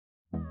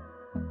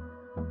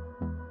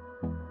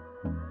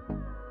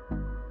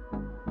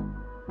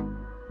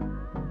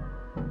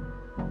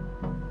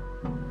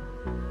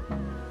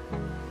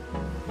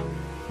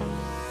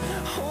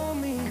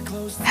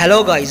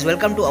Hello guys,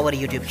 welcome to our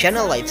YouTube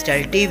channel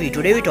Lifestyle TV.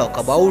 Today we talk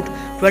about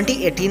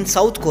 2018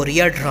 South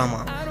Korea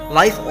drama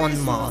Life on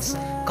Mars,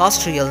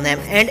 cast, real name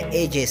and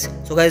ages.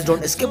 So guys,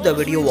 don't skip the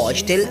video,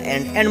 watch till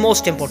end, and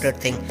most important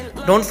thing,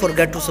 don't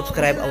forget to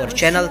subscribe our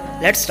channel.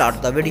 Let's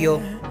start the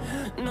video.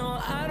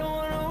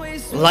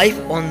 Life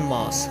on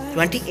Mars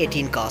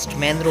 2018 cast,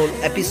 main role,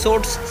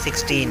 episodes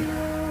 16.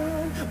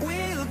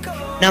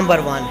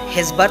 Number 1,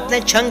 his birth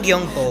name Jung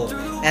Kyung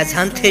as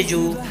Tae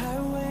Joo.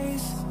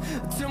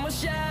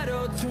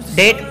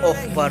 Date of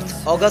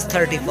birth August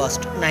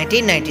 31st,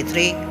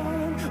 1993.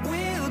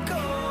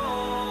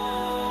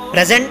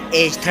 Present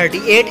age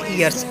 38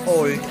 years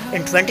old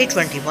in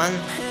 2021.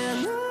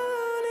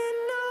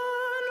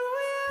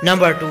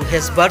 Number 2,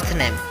 his birth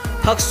name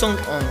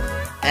Sung-ong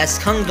as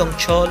Hang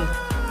Dong-chol.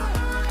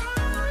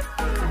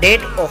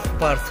 Date of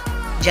birth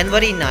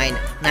January 9,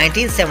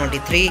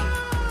 1973.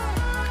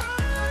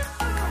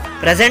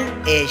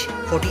 Present age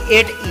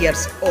 48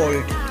 years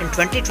old in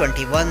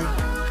 2021.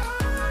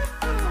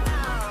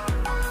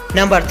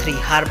 Number 3,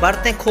 her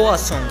birth name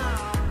Sung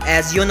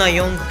as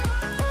Yeon.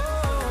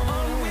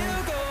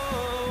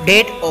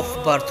 Date of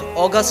birth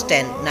August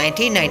 10,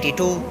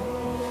 1992.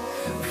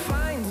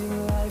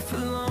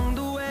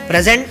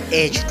 Present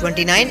age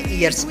 29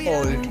 years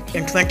old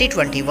in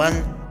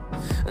 2021.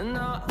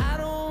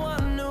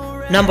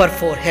 Number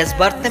 4, his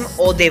birth name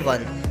Dae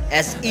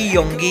as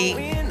Yeon.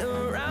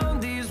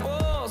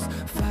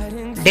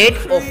 Date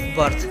of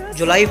birth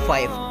July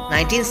 5,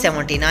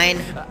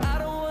 1979.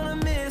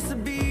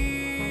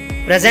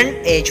 Present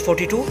age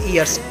 42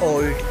 years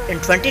old in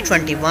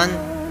 2021.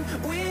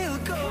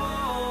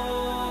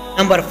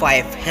 Number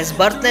 5, his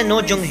birth name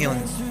Jong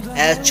Hyun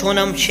as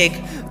Chonam Shig.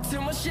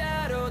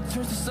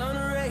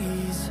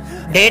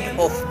 Date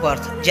of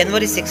birth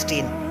January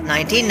 16,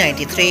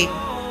 1993.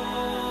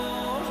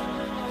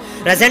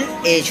 Present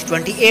age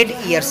 28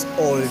 years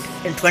old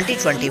in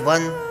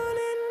 2021.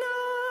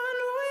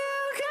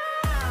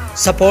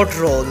 Support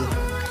role.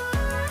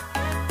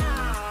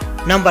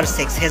 Number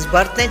 6, his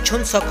birth name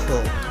Chun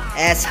Suk-ho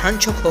as Han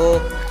Chuk-ho.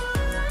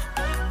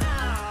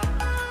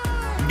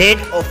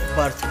 Date of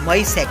birth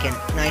May 2nd,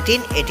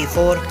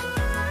 1984.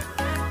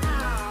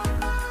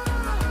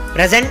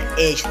 Present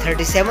age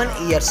 37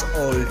 years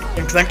old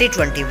in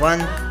 2021.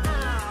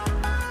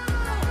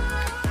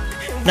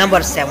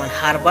 Number 7,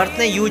 her birth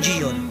name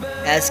Yeon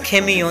as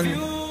Yeon.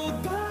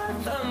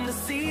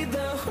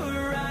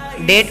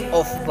 Date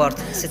of birth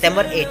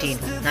September 18,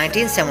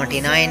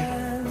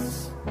 1979.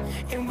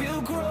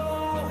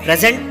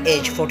 Present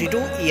age 42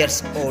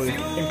 years old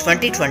in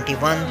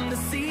 2021.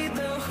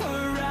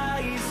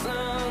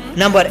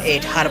 Number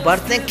 8, her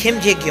birth name Kim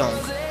Jae-kyung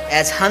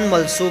as Han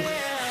Mal-suk.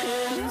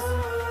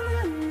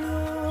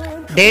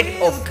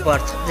 Date of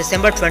birth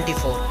December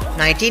 24,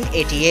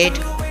 1988.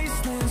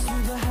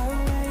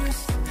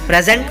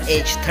 Present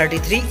age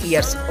 33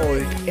 years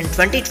old in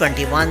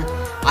 2021.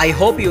 I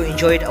hope you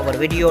enjoyed our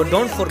video.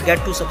 Don't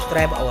forget to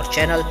subscribe our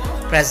channel.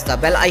 Press the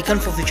bell icon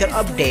for future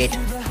update.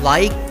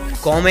 Like,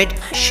 comment,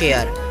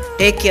 share.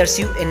 Take care.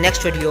 See you in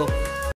next video.